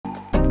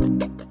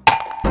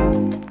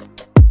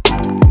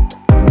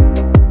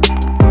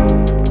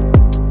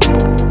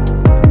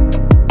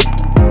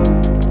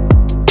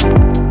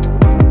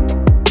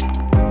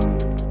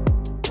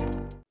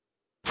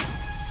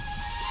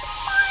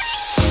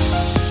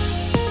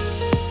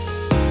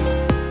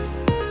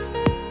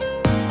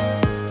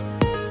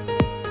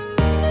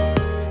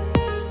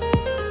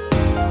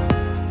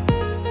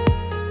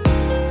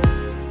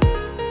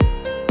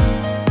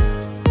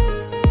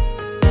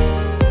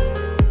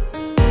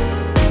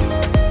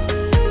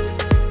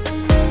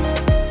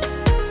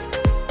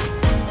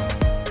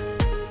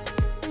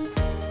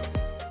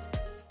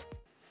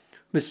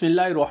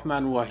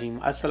Bismillahirrahmanirrahim.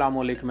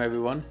 Assalamu alaikum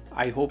everyone.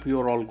 I hope you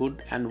are all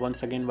good and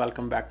once again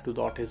welcome back to the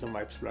Autism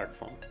Vibes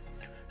platform.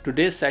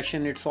 Today's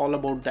session it's all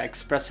about the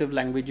expressive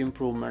language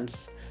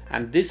improvements,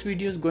 and this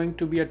video is going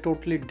to be a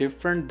totally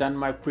different than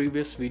my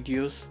previous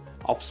videos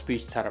of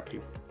speech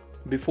therapy.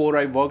 Before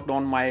I worked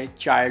on my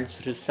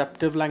child's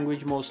receptive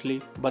language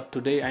mostly, but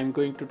today I'm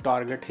going to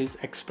target his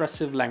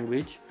expressive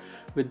language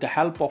with the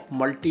help of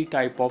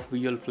multi-type of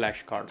visual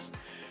flashcards.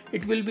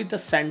 It will be the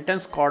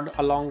sentence card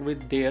along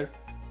with their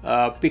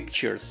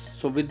pictures.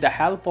 So with the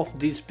help of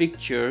these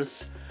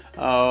pictures,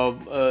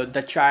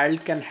 the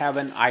child can have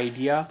an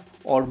idea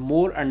or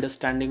more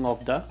understanding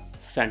of the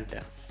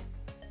sentence.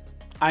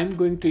 I'm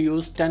going to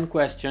use 10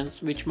 questions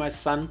which my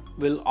son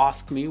will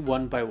ask me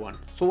one by one.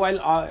 So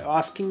while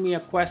asking me a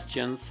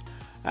questions,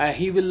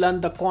 he will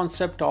learn the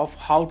concept of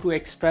how to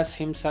express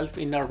himself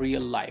in a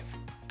real life.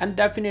 And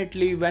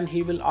definitely when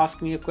he will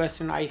ask me a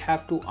question, I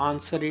have to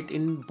answer it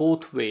in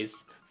both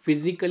ways,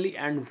 physically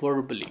and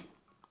verbally.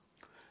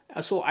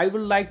 So I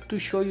would like to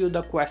show you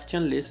the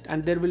question list,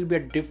 and there will be a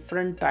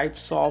different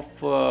types of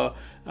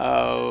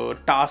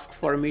tasks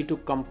for me to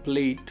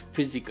complete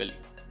physically.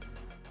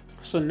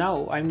 So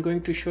now I'm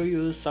going to show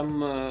you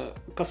some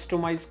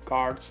customized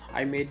cards.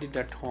 I made it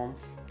at home.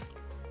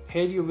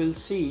 Here you will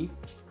see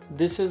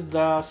this is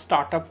the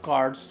startup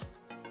cards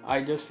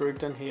I just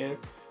written here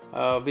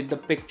with the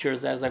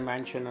pictures as I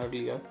mentioned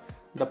earlier.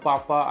 The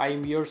Papa, I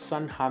am your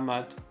son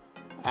Hamad,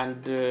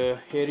 and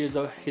here is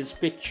his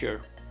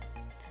picture.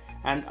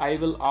 And I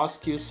will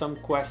ask you some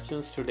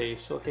questions today.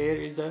 So here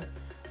is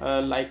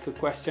a like a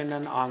question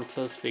and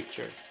answers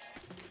picture.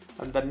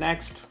 And the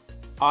next,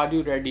 are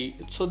you ready?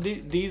 So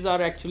these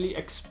are actually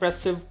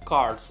expressive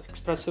cards,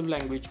 expressive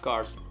language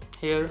cards.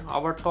 Here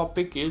our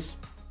topic is,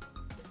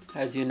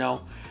 as you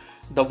know,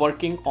 the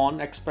working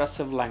on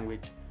expressive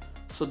language.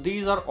 So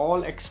these are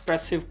all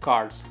expressive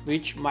cards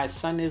which my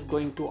son is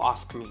going to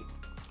ask me.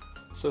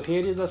 So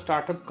here is the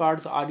startup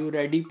cards. Are you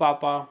ready,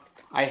 Papa?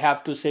 I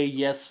have to say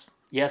yes.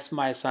 Yes,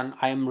 my son,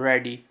 I am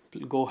ready.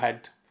 Go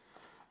ahead.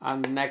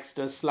 And next,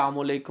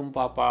 Assalamu alaikum,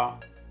 Papa.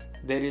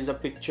 There is a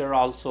picture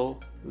also.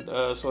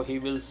 So he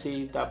will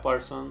see the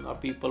person,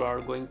 people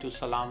are going to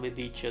salam with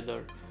each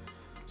other.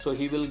 So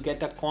he will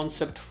get a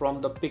concept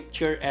from the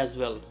picture as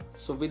well.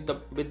 So with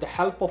the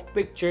help of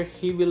picture,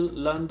 he will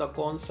learn the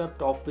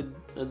concept of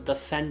the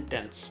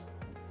sentence.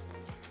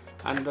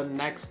 And the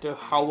next,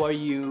 how are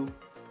you?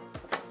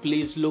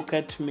 Please look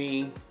at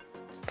me.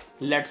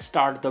 Let's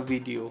start the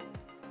video.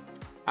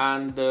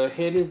 And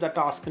here is the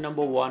task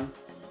number 1.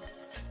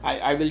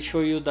 I will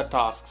show you the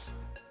tasks.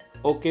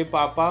 Okay,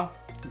 Papa,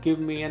 give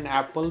me an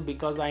apple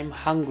because I'm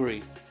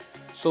hungry.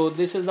 So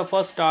this is the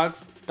first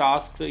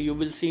task you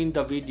will see in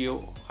the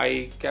video.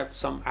 I kept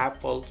some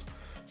apples,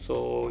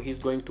 so he's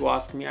going to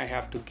ask me, I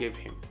have to give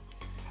him.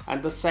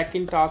 And the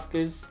second task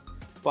is,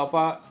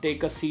 Papa,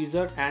 take a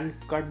scissor and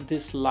cut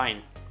this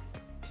line.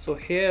 So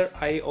here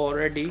I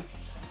already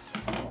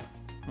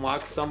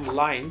marked some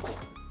lines,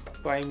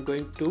 so I'm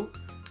going to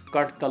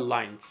cut the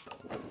lines.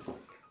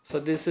 So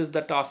this is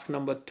the task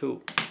number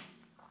 2.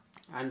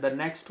 And the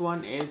next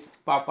one is,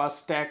 Papa,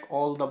 stack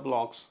all the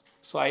blocks.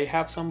 So I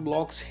have some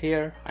blocks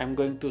here, I'm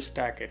going to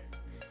stack it.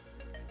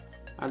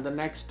 And the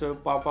next,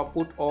 Papa,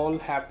 put all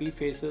happy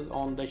faces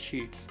on the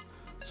sheets.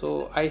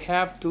 So I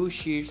have 2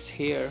 sheets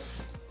here.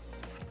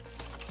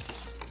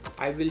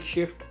 I will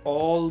shift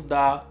all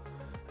the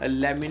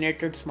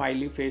laminated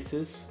smiley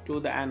faces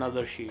to the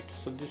another sheet.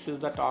 So this is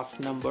the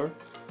task number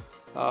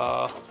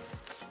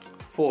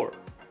 4.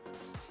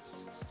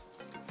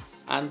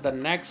 And the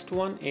next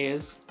one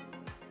is,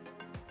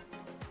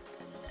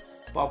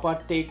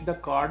 Papa, take the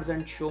cards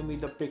and show me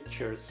the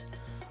pictures.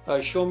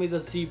 Show me the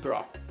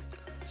zebra.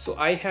 So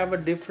I have a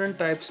different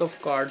types of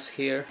cards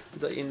here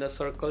in the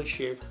circle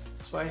shape.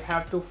 So I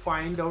have to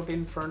find out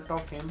in front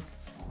of him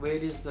where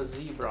is the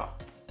zebra.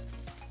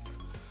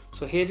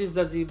 So here is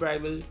the zebra. I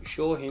will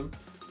show him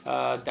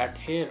that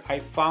here I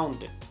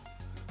found it.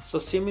 So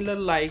similar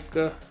like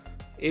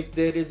if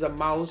there is a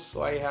mouse,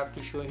 so I have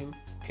to show him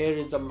here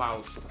is a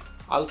mouse.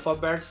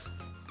 Alphabets,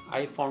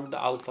 I found the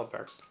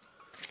alphabets.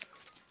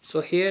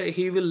 So here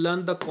he will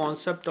learn the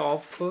concept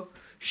of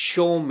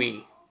show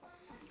me,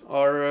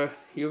 or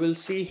you will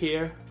see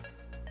here,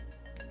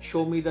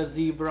 show me the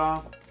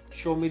zebra,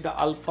 show me the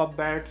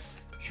alphabets,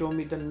 show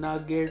me the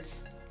nuggets,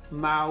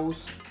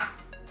 mouse.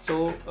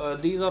 So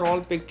these are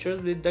all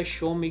pictures with the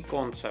show me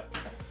concept.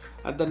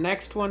 And the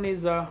next one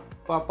is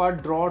Papa,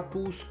 draw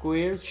 2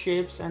 squares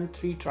shapes and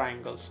 3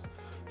 triangles.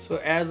 So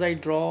as I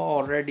draw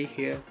already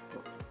here,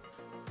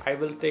 I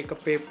will take a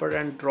paper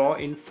and draw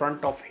in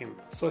front of him.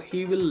 So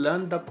he will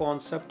learn the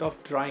concept of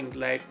drawing,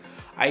 like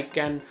I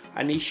can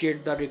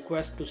initiate the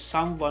request to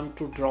someone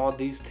to draw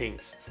these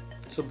things.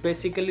 So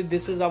basically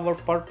this is our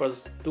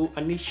purpose, to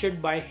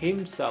initiate by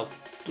himself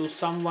to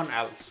someone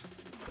else.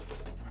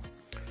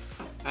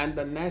 And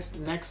the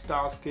next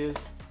task is,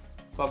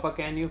 Papa,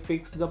 can you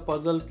fix the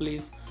puzzle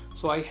please?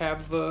 So I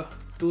have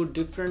 2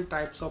 different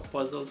types of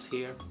puzzles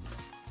here.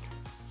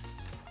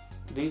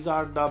 These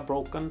are the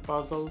broken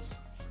puzzles.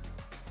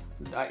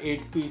 the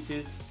 8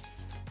 pieces,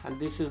 and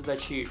this is the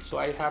sheet. So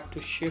I have to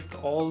shift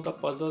all the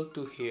puzzle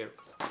to here.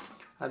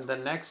 And the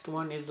next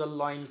one is the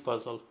line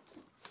puzzle.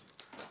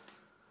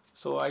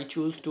 So I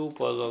choose two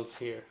puzzles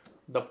here,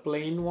 the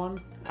plain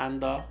one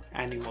and the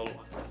animal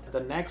one. The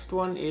next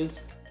one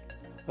is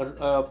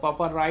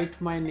Papa, write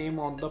my name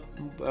on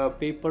the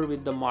paper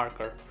with the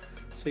marker.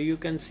 So you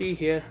can see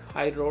here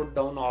I wrote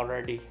down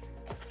already.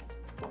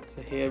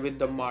 So here with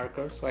the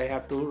marker, so I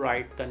have to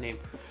write the name.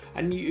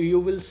 And you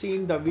will see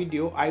in the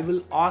video, I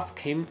will ask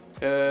him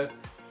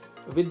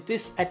with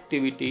this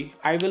activity,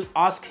 I will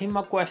ask him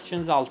a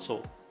questions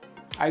also.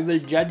 I will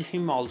judge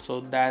him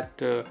also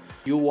that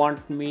you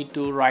want me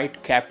to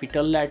write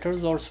capital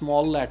letters or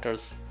small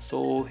letters.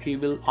 So he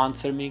will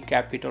answer me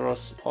capital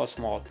or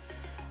small.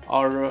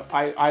 Or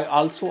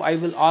I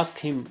will ask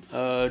him,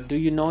 do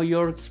you know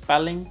your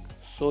spelling?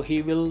 So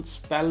he will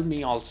spell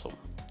me also.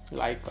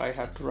 Like I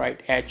have to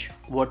write H,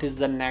 what is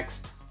the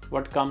next,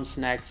 what comes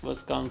next,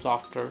 what comes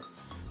after.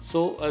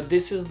 So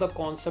this is the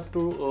concept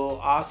to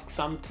ask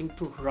something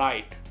to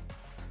write.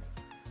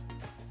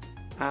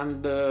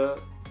 And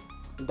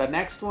the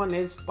next one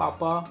is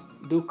Papa,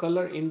 do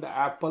color in the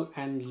apple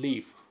and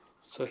leaf.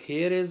 So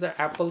here is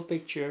the apple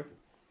picture,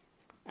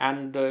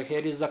 and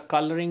here is the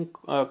coloring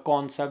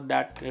concept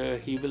that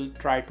he will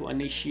try to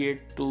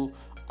initiate to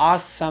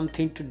ask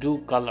something to do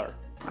color.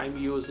 I'm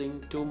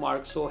using 2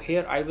 marks. So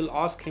here I will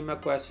ask him a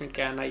question,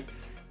 can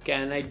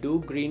I do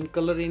green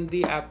color in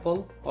the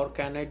apple, or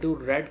can I do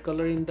red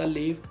color in the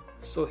leaf?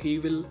 So he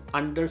will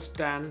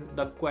understand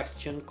the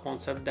question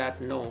concept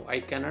that no, I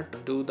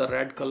cannot do the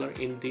red color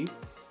in the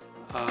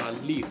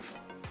leaf.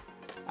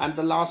 And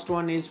the last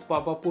one is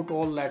Papa, put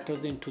all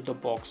letters into the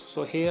box.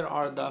 So here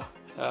are the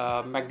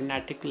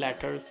magnetic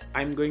letters.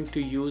 I'm going to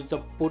use the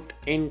put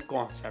in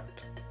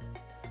concept.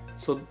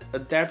 So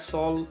that's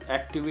all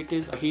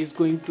activities he's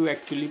going to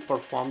actually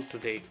perform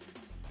today.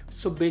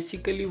 So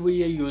basically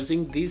we are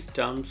using these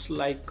terms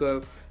like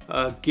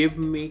give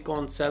me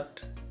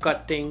concept,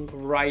 cutting,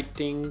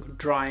 writing,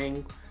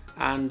 drawing,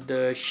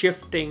 and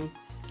shifting,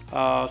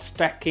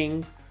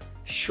 stacking,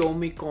 show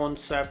me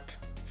concept,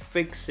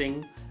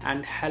 fixing,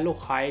 and hello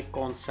hi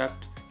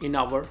concept in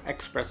our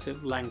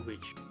expressive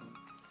language.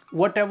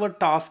 Whatever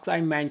tasks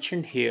I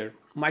mentioned here,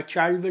 my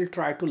child will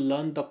try to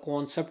learn the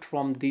concept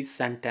from these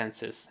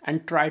sentences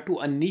and try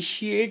to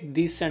initiate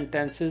these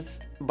sentences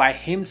by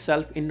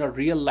himself in a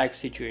real life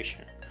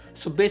situation.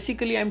 So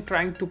basically I'm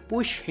trying to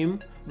push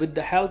him with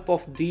the help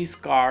of these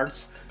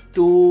cards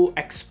to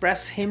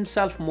express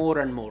himself more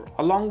and more.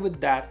 Along with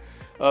that,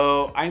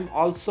 I'm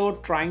also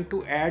trying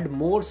to add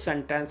more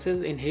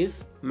sentences in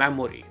his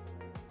memory.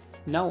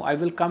 Now I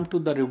will come to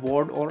the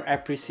reward or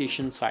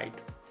appreciation side.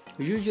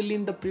 Usually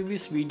in the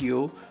previous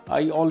video,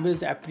 I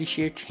always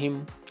appreciate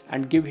him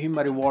and give him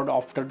a reward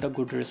after the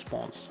good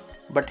response.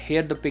 But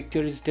here the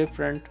picture is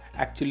different.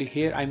 Actually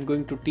here I'm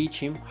going to teach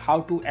him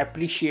how to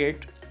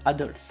appreciate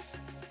others.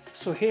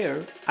 So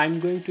here I'm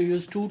going to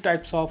use 2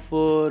 types of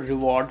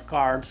reward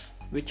cards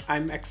which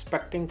I'm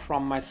expecting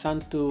from my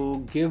son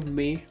to give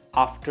me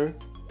after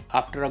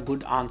a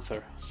good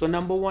answer. So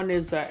number 1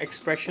 is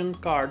expression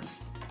cards.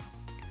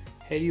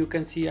 Here you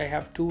can see I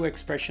have 2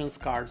 expressions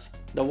cards.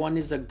 The one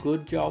is a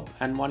good job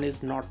and one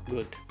is not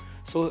good.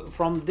 So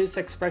from this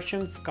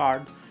expressions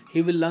card,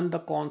 he will learn the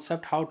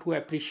concept how to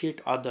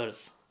appreciate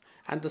others.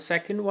 And the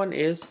second one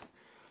is,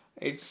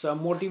 it's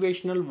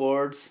motivational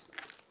words.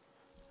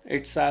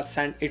 It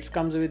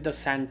comes with the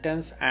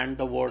sentence and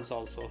the words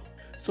also.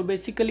 So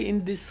basically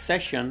in this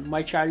session,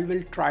 my child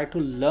will try to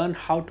learn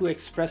how to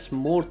express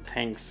more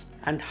things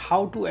and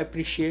how to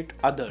appreciate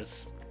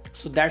others.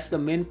 So that's the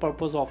main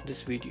purpose of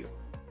this video.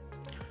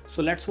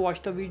 So let's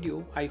watch the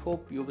video. I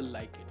hope you will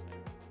like it.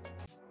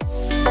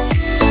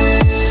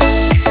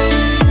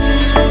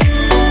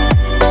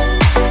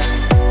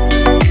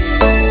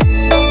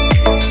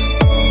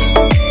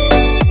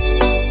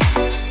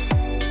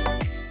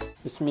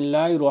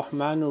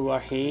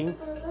 Bismillahirrahmanirrahim.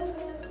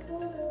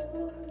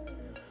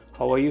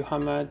 How are you,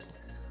 Hamad?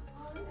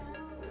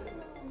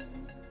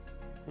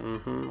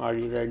 Are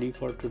you ready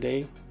for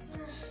today?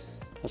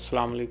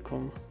 Assalamu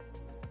alaikum.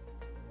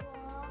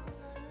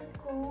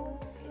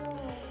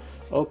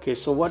 Okay,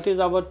 so what is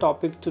our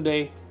topic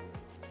today?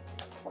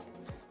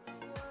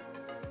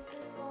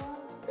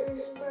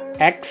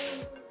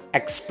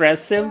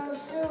 Expressive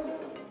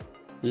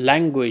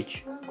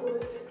language.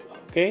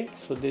 Okay,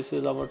 so this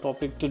is our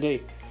topic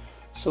today.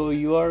 So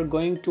you are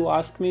going to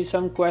ask me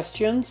some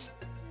questions.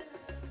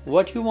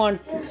 What you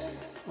want? Yes.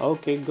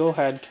 Okay, go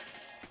ahead.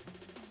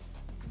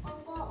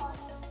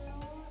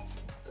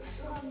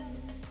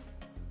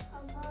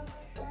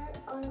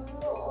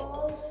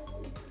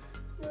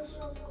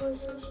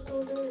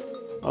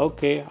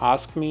 Okay,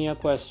 ask me your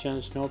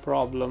questions, no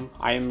problem.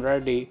 I am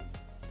ready.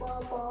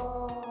 Papa.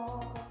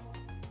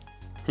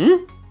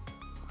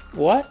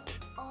 What?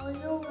 Are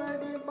you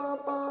ready,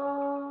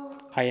 Papa?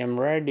 I am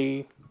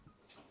ready.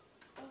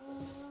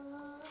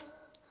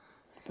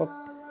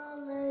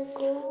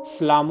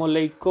 Assalamu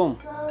alaikum.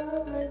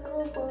 Assalamu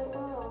alaikum,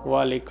 Papa.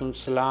 Wa alaikum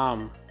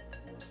salam.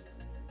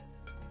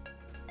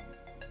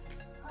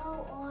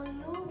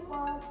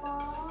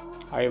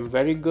 I am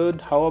very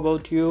good. How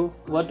about you?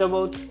 What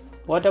about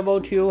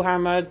you,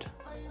 Hamad?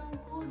 I am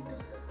good.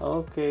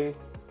 Okay,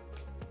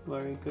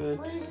 very good.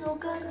 Please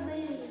look at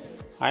me.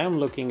 I am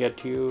looking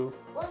at you.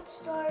 Let's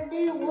start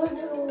the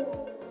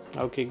video.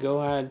 Okay, go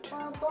ahead.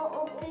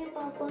 Papa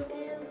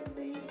gave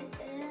me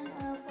an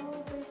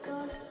apple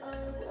because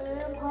I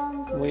am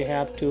hungry. We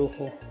have to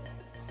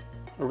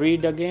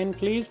read again,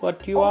 please.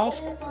 What you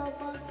asked?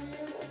 Papa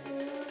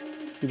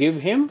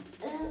Give him.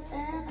 an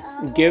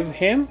apple. Give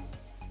him.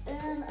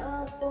 An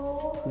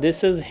apple.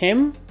 This is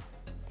him.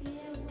 Give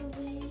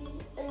me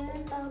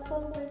an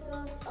apple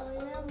because I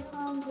am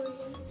hungry.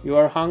 You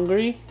are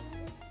hungry?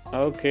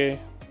 Okay,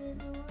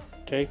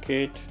 take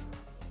it.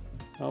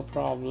 No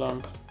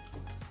problem.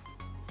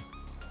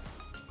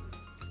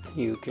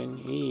 You can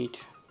eat.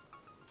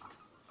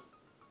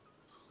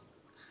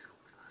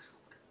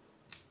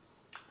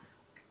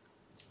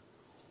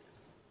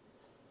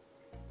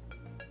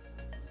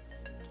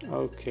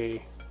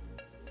 Okay.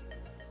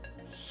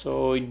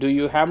 So, do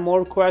you have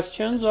more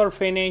questions or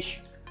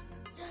finish?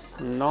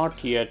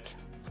 Not yet.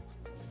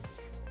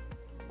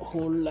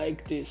 Hold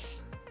like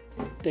this.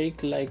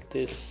 Take like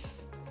this.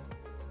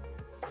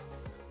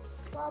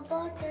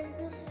 Papa, take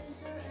the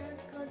scissor and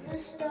cut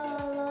this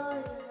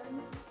lion.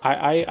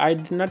 I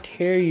did not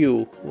hear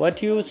you.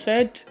 What you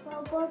said?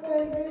 Papa,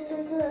 take the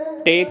scissor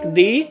and Take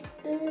the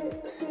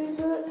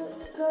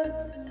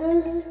cut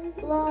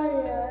this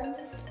lion.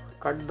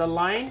 cut the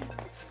line.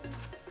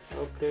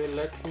 Okay,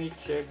 let me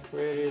check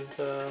where is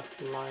the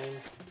line.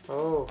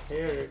 Oh,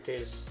 here it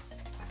is.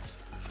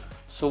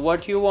 So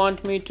what you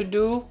want me to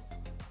do?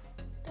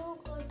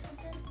 Don't cut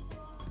this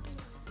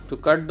lion. To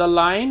cut the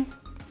line?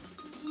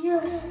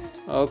 Yes.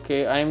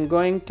 Okay, I'm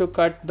going to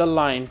cut the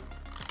line.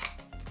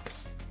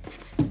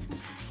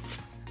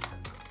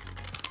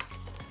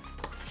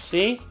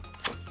 See?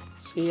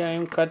 See, I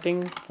am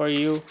cutting for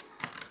you.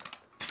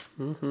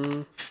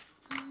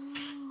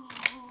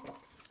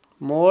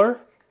 More?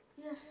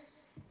 Yes.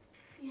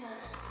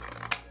 Yes.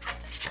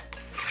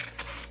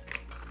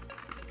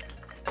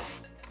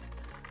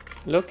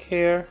 Look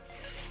here.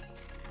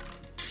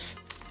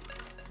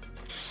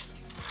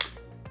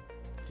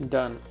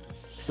 Done.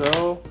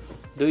 So,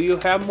 do you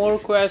have more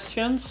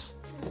questions?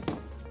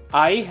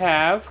 I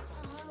have.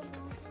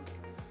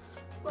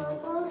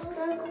 Papa,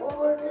 stack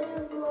all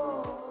the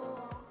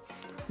blocks.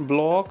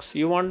 Blocks.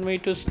 You want me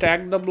to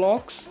stack the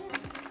blocks?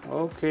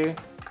 Okay.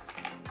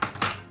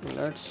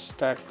 Let's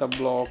stack the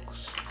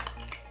blocks.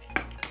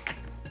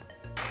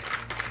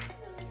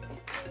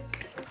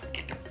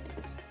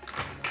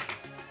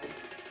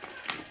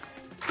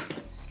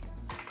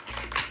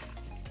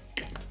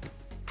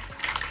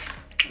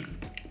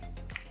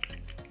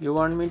 You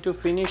want me to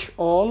finish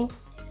all?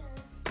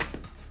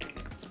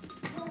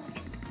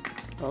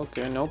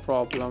 Okay, no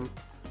problem.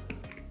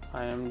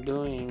 I am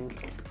doing.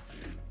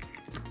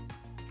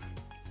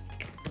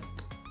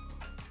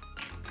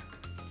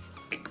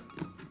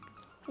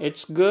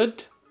 It's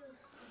good?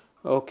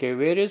 Okay,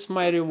 where is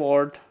my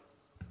reward?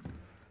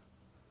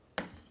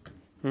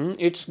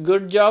 It's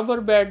good job or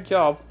bad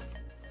job?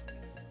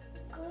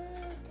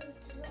 Good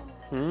job.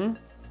 Hmm?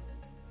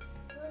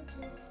 Good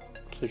job.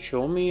 So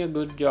show me a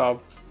good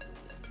job.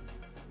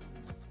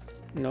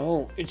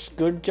 No, it's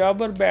good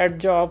job or bad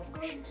job?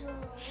 Good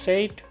job.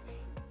 Say it.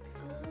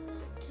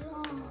 Good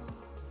job.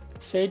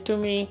 Say it to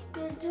me.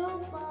 Good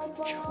job,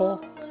 Papa. Cho.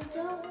 Good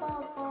job,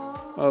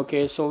 Papa.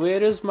 Okay, so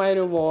where is my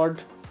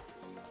reward?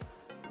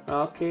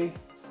 Okay.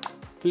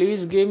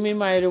 Please give me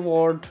my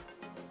reward.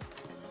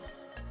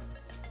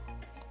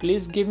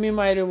 Please give me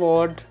my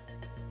reward.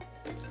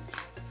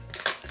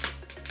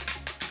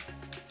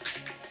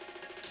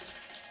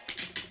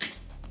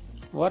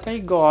 What I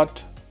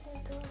got?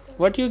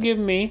 What you give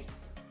me?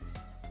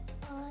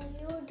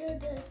 You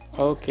did it.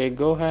 Okay,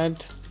 go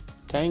ahead.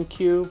 Thank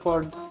you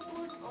for. Papa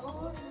put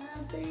all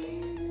happy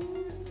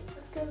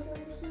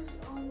faces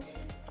on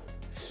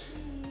the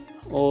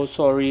sheet. Oh,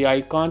 sorry,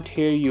 I can't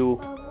hear you.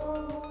 Papa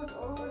put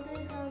all the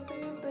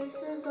happy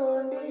faces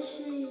on the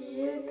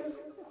sheet.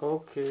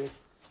 Okay,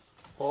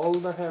 all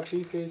the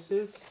happy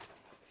faces.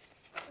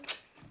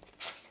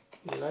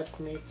 Let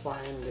me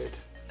find it.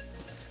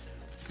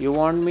 You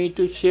want me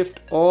to shift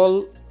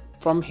all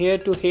from here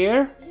to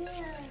here?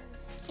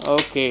 Yes.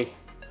 Okay.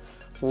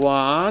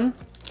 1.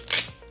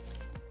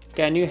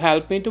 Can you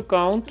help me to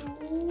count? 2,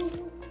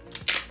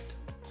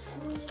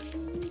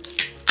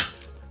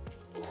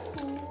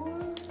 3,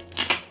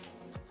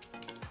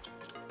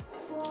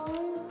 4,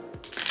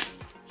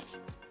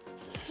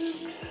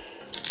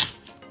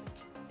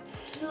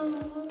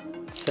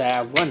 5, 6,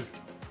 7.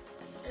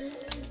 8,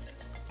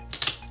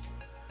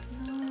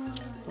 9.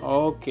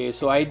 Okay,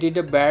 so I did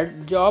a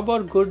bad job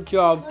or good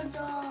job? Good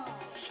job.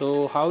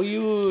 So how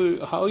you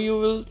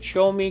will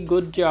show me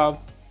good job?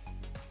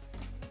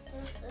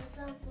 This is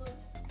a good.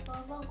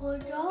 Papa,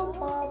 good job,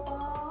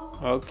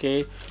 Papa.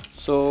 Okay,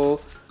 so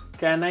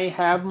can I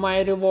have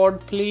my reward,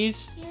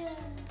 please? Yeah.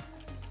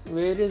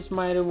 Where is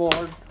my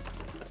reward?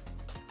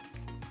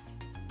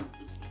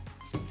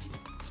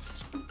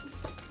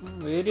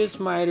 Where is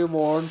my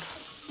reward?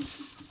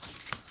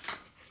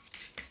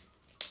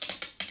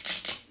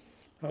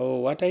 Oh,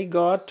 what I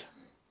got?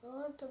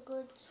 Not a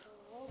good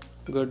job.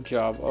 Good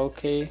job.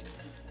 Okay.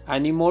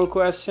 Any more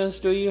questions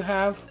do you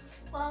have?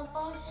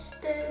 Papa,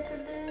 take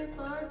the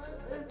cards.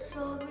 It's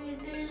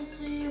already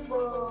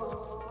zebra.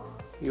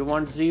 You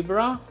want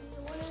zebra?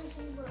 Where is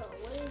zebra?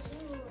 Where is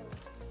zebra?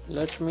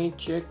 Let me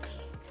check.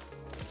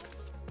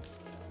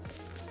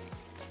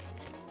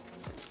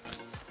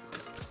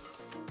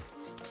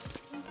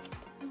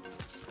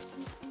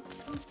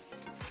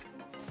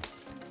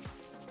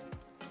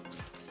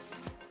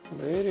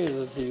 Where is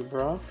a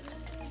zebra?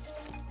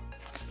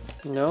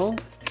 No.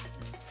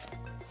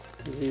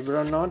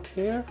 Zebra not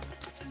here.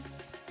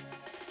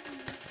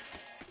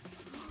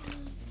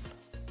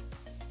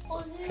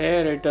 Oh,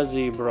 Here it a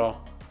zebra.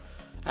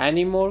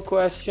 Any more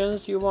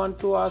questions you want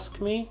to ask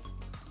me?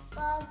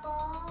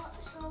 Papa,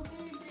 show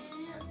me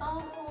the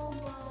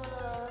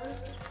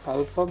alphabet.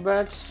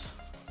 Alphabets.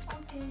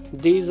 Okay.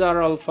 These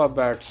are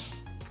alphabets.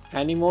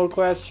 Any more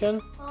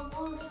questions?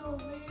 Papa, show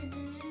me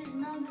the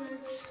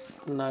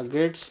nuggets.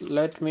 Nuggets.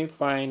 Let me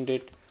find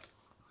it.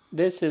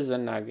 This is a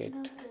nugget.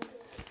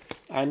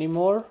 Any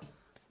more?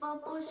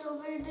 Papa, show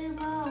me the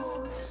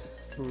mouse.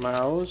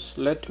 Mouse.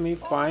 Let me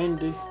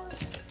find it.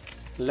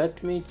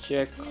 Let me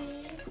check.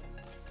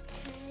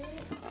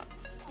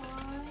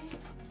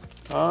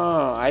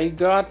 Ah, I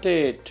got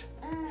it.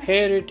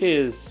 Here it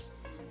is.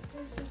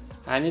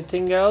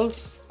 Anything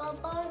else?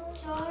 Papa,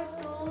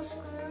 chart two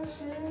square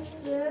shapes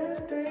where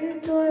three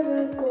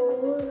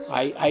triangles.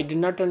 I did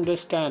not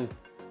understand.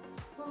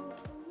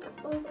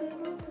 Okay.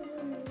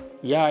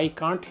 Yeah, I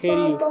can't hear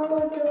you.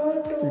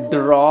 Papa,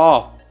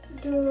 Draw.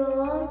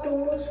 draw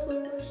two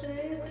square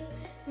shapes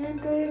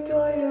and three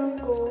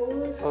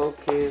triangles.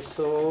 Okay,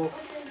 so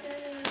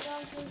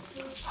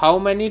how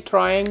many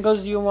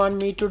triangles you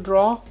want me to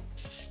draw?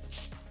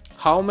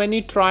 How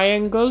many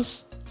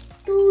triangles?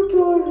 Two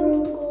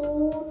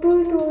triangles.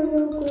 Three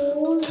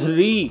triangles.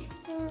 Three.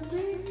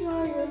 Three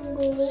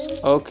triangles.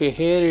 Okay,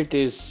 here it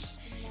is.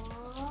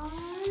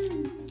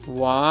 One,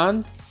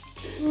 One,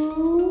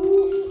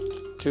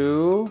 two,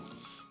 two,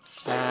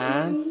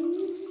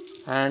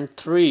 and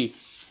three.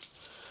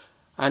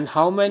 And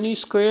how many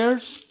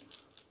squares?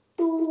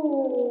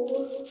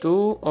 two.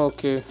 Two.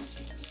 Okay.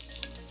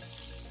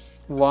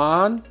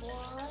 One,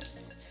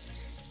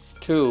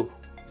 two.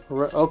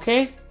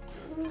 Okay.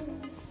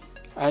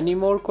 Any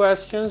more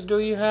questions do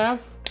you have?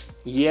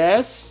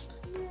 Yes.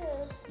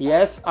 Yes.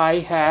 Yes, I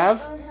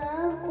have I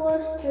have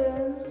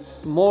questions.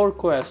 more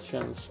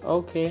questions.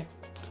 Okay.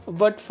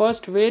 But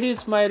first, where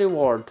is my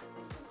reward?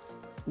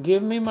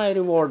 Give me my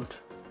reward.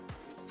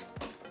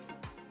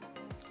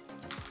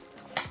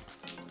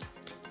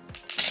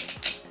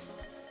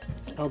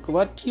 Okay,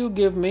 what you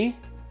give me?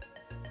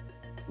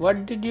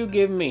 What did you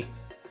give me?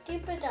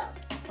 Keep it up.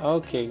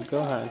 Okay, go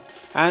ahead.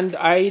 And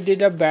I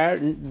did a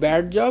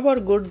bad job or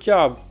good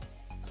job?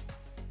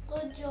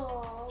 Good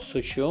job.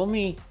 So show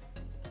me.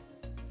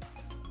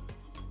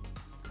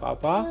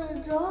 Papa,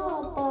 Good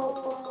job,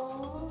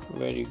 Papa.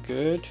 very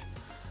good.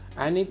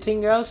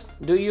 Anything else?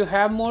 Do you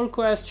have more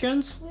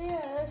questions?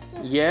 Yes.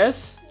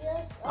 Yes,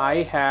 Yes. I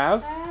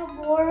have. I have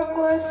more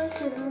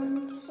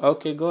questions.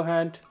 Okay, go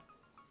ahead.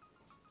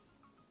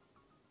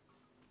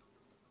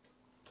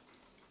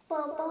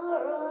 Papa,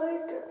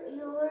 write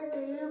your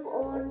name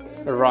on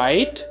the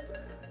Right?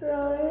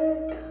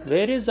 right.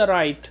 Where is the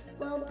right?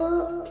 Papa,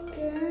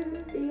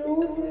 can you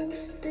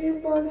fix the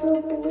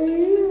puzzle,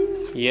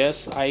 please?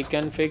 Yes, I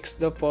can fix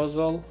the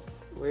puzzle.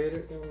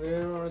 Where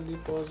are the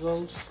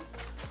puzzles?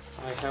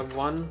 I have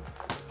one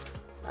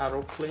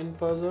aeroplane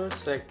puzzle,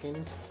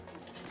 second.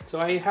 So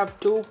I have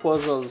two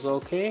puzzles,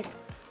 okay?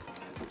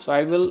 So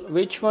I will,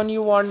 which one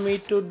you want me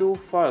to do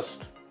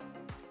first?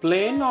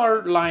 Plane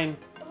or line?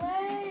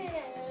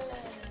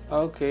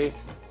 Okay.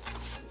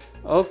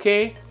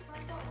 Okay.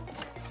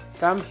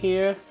 Come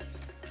here.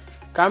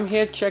 Come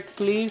here, check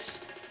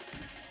please.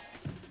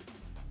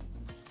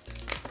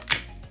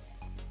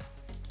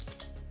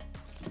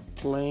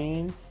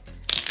 Plane.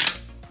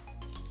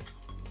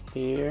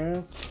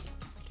 Here.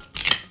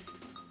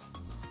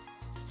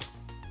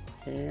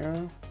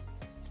 Here.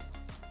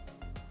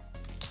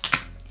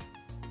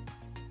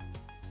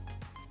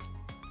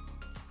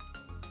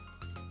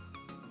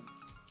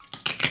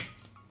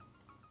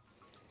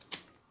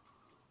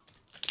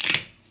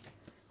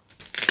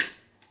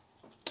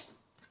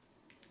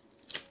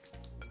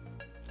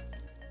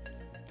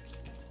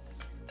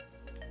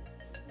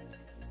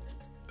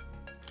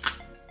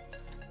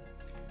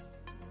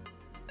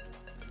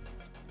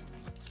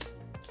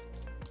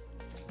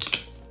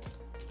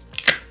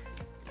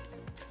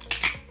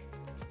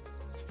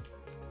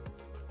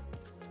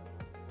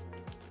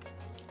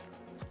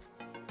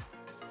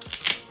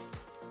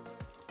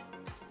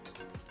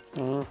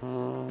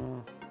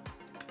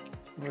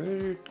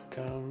 Where it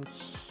comes,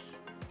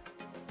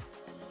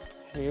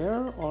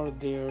 here or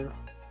there?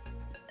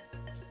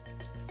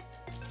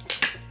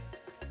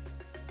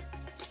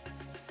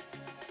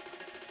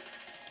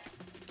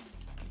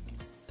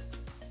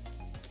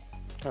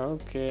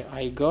 Okay,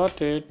 I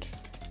got it.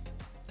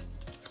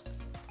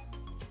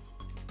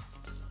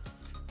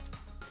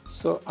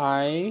 So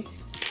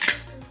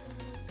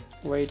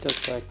wait a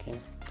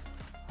second.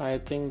 I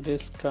think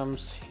this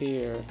comes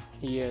here.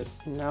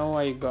 Yes, now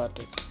I got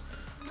it.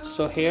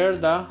 So here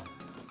the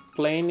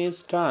plane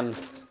is done,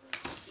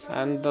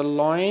 and the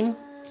loin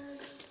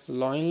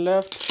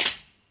left.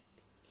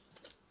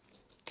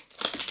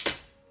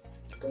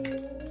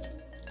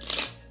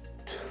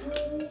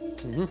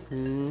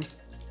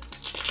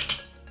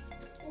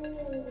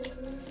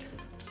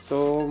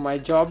 So my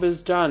job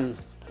is done.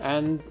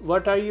 And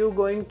what are you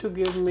going to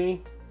give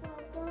me?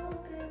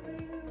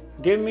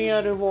 Give me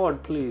a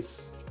reward,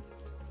 please.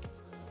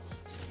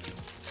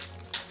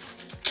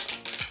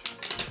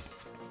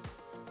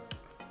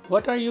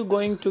 What are you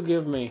going to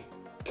give me?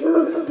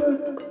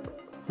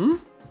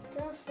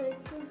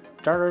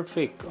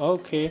 Terrific.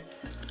 Okay.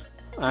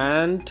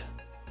 And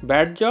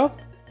bad job?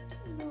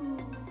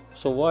 No.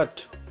 So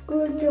what?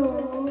 Good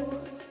job.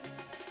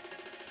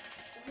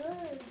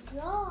 Good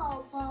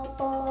job,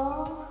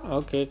 Papa.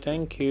 Okay,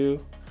 thank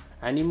you.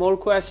 Any more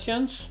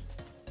questions?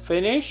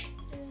 Finish?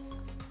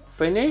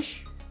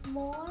 Finish?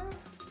 More?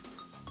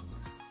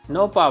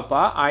 No,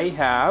 Papa, I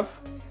have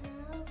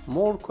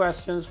more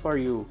questions for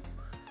you.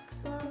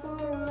 Papa,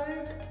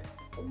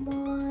 write my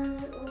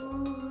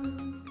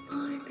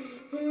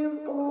name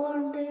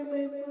on the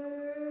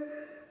paper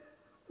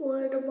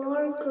with a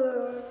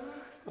marker.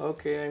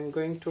 Okay, I'm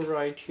going to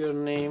write your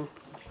name.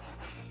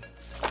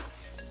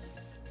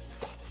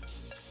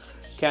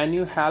 Can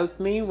you help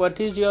me? What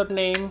is your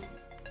name?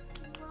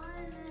 My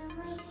name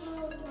is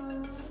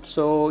Papa.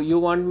 So you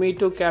want me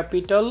to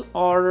capital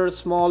or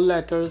small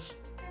letters?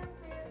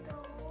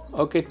 Capital.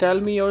 Okay, tell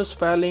me your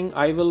spelling.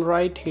 I will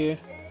write here.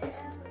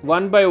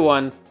 One by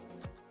one.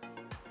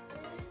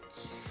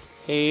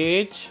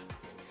 H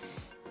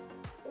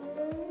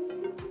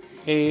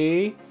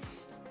A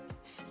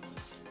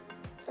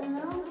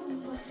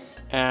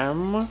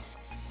M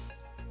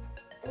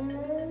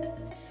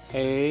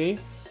A.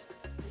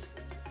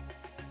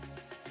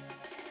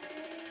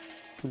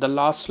 The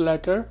last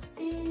letter.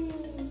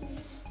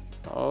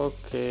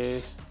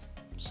 Okay,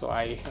 so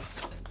I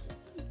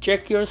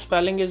check your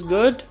spelling is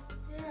good.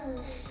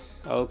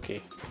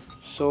 Okay,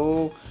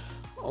 so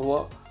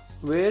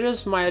where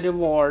is my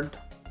reward?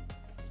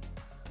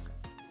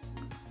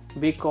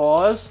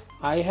 Because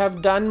I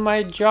have done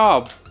my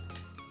job.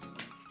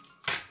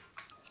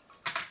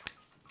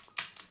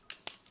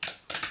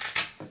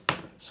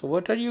 So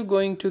what are you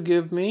going to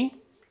give me?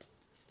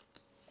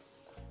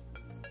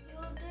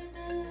 You did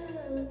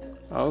it.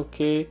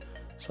 Okay,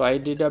 so I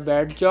did a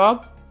bad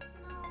job.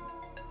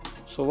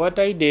 So what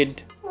I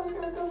did? I did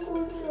a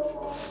good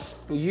job.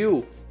 You.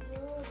 You did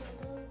a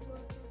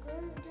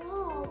good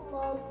job,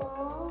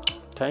 Papa.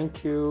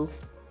 Thank you.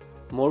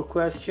 More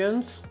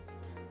questions?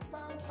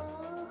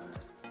 Papa.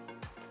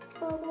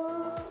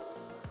 Papa.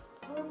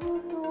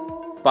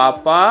 Papa.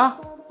 Papa.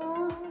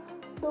 Papa.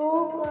 No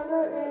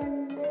color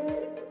and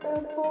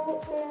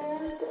apple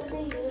and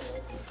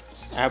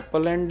leaf.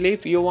 Apple and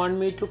leaf. You want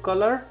me to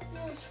color?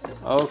 Yes.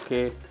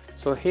 Okay.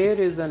 So here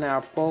is an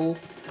apple.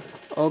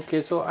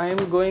 Okay, so I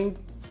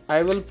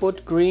will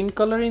put green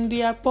color in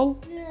the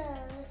apple.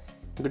 Yes.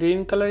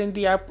 Green color in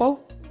the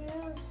apple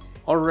Yes.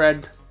 or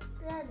red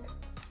Red.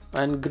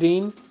 and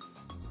green.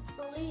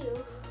 Leaf.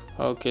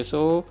 Okay,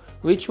 so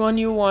which one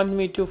you want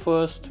me to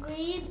first?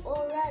 Green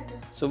or red?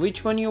 So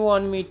which one you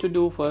want me to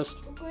do first?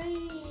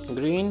 Green.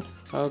 Green.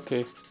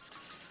 Okay.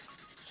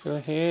 So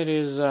here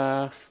is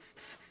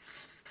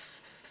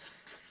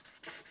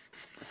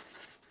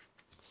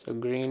so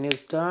green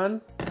is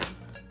done.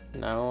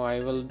 Now I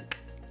will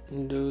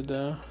do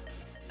the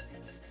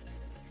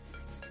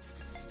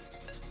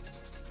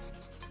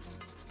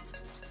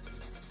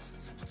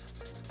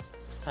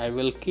I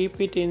will keep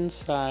it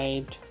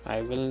inside.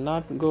 I will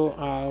not go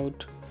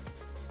out.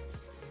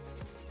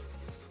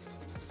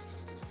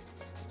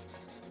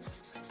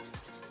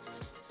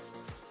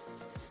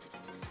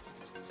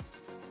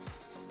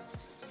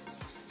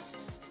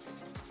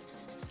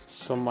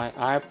 So my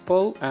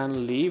apple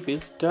and leaf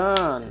is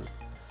done.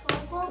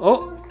 Papa,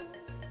 Oh,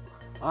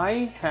 I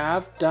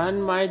have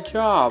done my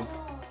job.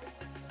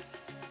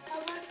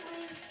 Papa,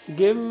 please.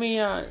 Give me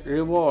a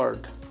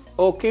reward.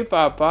 Okay,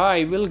 Papa,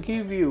 I will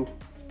give you.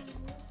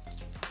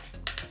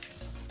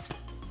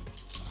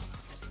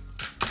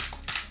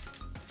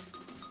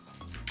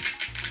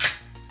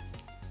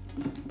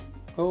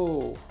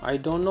 Oh, I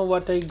don't know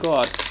what I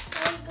got.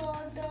 I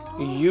got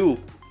You.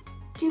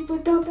 keep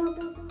it up.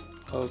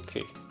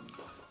 Okay.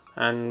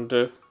 And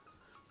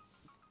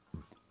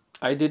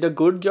I did a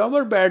good job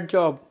or bad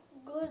job?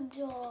 Good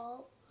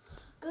job.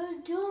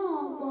 Good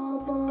job,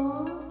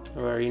 Papa.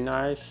 Very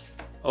nice.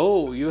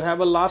 Oh, you have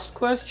a last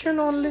question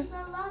This only? is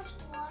the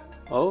last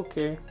one.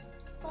 Okay.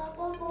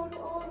 Papa put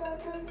all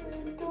letters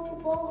into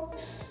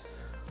box.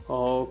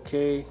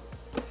 Okay.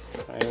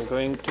 I'm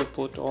going to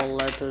put all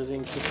letters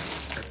into.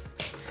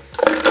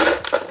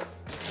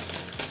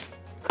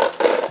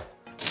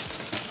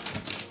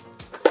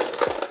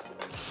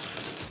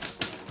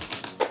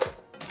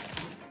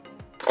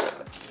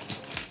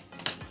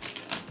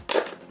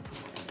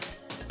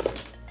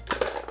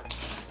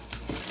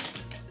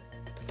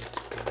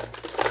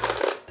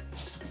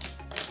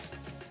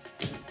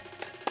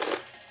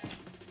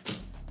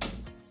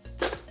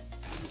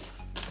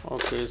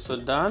 Okay, so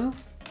done.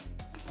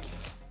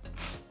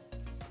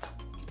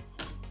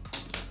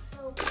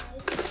 So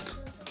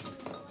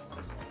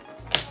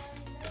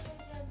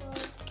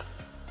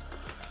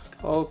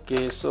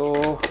Okay,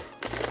 so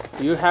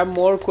you have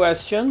more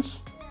questions?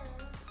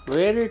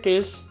 Where it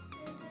is? it is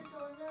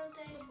on the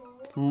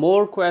table.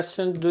 More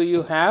questions do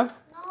you have?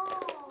 No.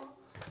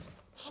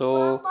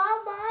 So Bye.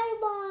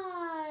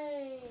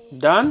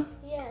 done?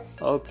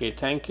 Yes. Okay,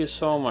 thank you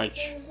so much.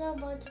 Thank you so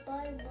much. Bye.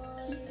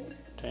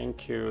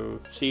 Thank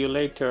you. See you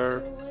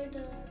later. See you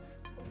later.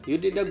 You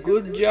did a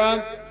good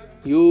job.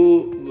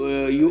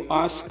 You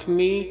asked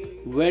me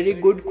very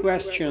good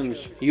questions.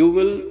 You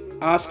will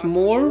ask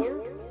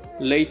more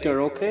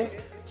later, okay?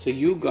 So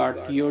you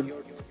got your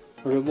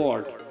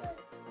reward.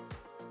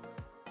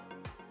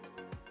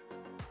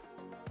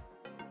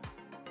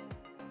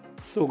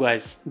 So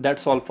guys,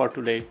 that's all for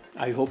today.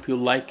 I hope you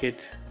like it.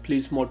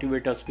 Please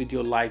motivate us with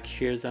your likes,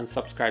 shares and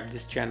subscribe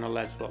this channel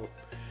as well.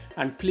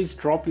 And please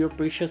drop your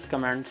precious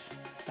comments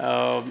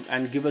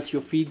and give us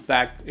your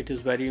feedback. It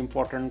is very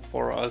important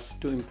for us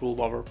to improve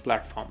our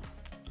platform.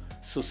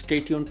 So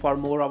stay tuned for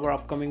more of our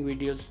upcoming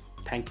videos.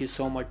 Thank you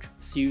so much.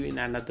 See you in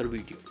another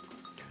video.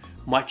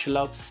 Much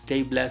love,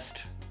 stay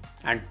blessed,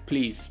 and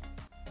please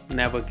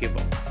never give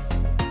up.